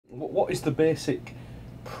What is the basic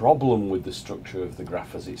problem with the structure of the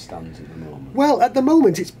graph as it stands at the moment? Well, at the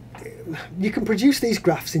moment, you can produce these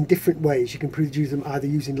graphs in different ways. You can produce them either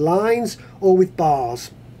using lines or with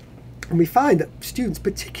bars. And we find that students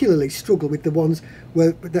particularly struggle with the ones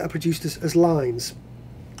that are produced as lines.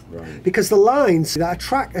 Right. Because the lines that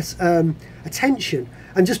attract attention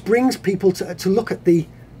and just brings people to look at the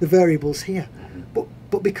variables here. Mm-hmm.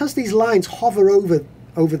 But because these lines hover over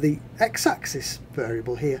the x-axis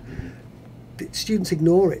variable here, the students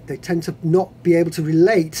ignore it. They tend to not be able to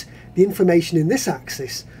relate the information in this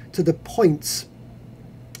axis to the points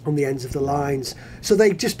on the ends of the lines. So they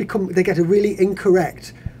get a really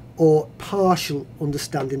incorrect or partial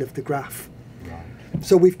understanding of the graph. Right.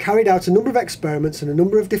 So we've carried out a number of experiments and a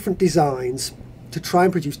number of different designs to try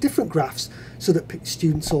and produce different graphs so that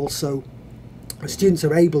students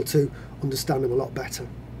are able to understand them a lot better.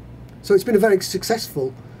 So it's been a very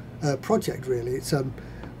successful project, really. It's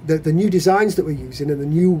the new designs that we're using and the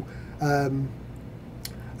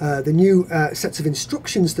new sets of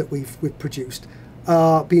instructions that we've produced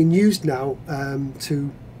are being used now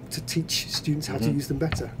to teach students how to use them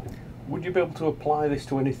better. Would you be able to apply this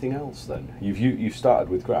to anything else then? You've started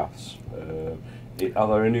with graphs. Are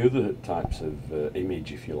there any other types of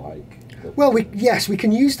image, if you like? Well, yes, we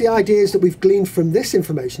can use the ideas that we've gleaned from this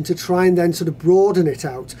information to try and then sort of broaden it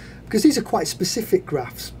out, because these are quite specific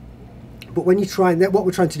graphs. But when you try and what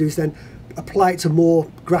we're trying to do is then apply it to more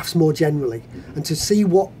graphs more generally, and to see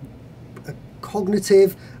what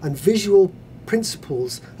cognitive and visual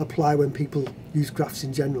principles apply when people use graphs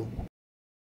in general.